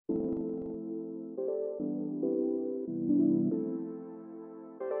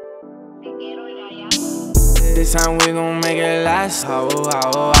This time we gon' make it last. I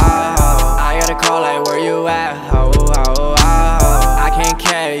got a call like, where you at? I can't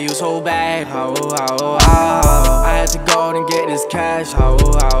carry you so bad. I had to go and get this cash.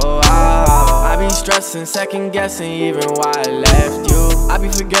 I be stressing, second guessing, even why I left you. I be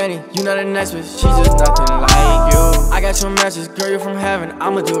forgetting, you not the next bitch, she just nothing like you. I got your message, girl, you're from heaven,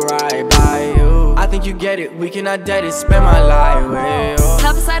 I'ma do right by you. I think you get it, we cannot date it, spend my life with you.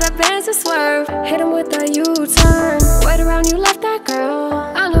 Hop inside that Benz and swerve, hit him with a U-turn. Wait around, you left that girl,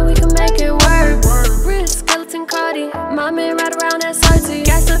 I know we can make it work. Wrist, skeleton Cardi, my man ride around that salty.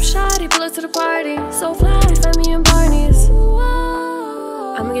 Gas up shoddy, pull up to the party, so fly, Femi and Barney's.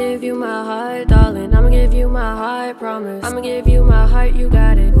 I'ma give you my heart, darling, I'ma give you my heart, promise. I'ma give you my heart, you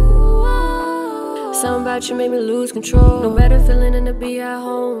got it. Something about you made me lose control. No better feeling than to be at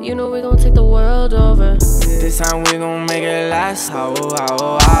home. You know we gon' take the world over. This time we gon' make it last. I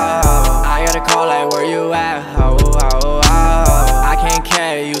got a call like, where you at? I can't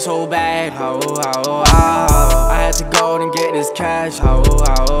carry you so bad. I had to go and get this cash.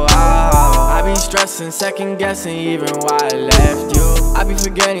 I be stressing, second guessing, even why I left you. I be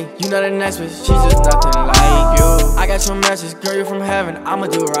forgetting, you not the next bitch, she just nothing like you. I got your message, girl, you're from heaven, I'ma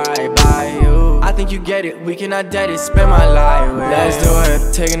do right by you. I think you get it, we cannot date it, spend my life with. Let's do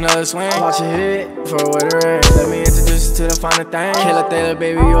it, take another swing, watch it hit for what it is. Let me introduce you to the finer thing. Kaylathayla,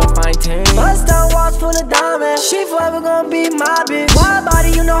 baby, you a fine team. Bust down walls full of diamonds, she forever gon' be my bitch. Wild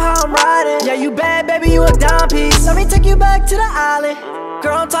body, you know how I'm riding. Yeah, you bad, baby, you a dime piece. Let me take you back to the island.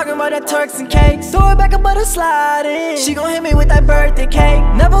 Girl, I'm talking about that Turks and cakes. Throw it back up, but it's sliding. She gon' hit me with that birthday cake.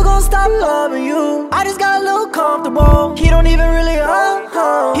 Never gon' stop loving you. I just got a little comfortable. He don't even really,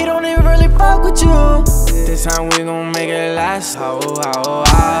 he don't even really fuck with you. This time we gon' make it last. I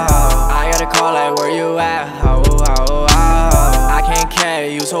got a call like, where you at? I can't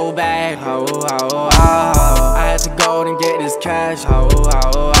carry you so bad. I had to go and get this cash.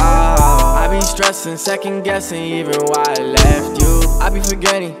 I be stressing, second guessing, even why I left you. I be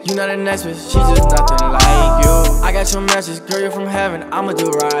forgetting, you not the next bitch, she just nothing like you. I got your message, girl, you're from heaven, I'ma do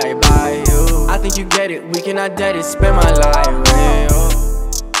right by you. I think you get it, we cannot date it, spend my life with you.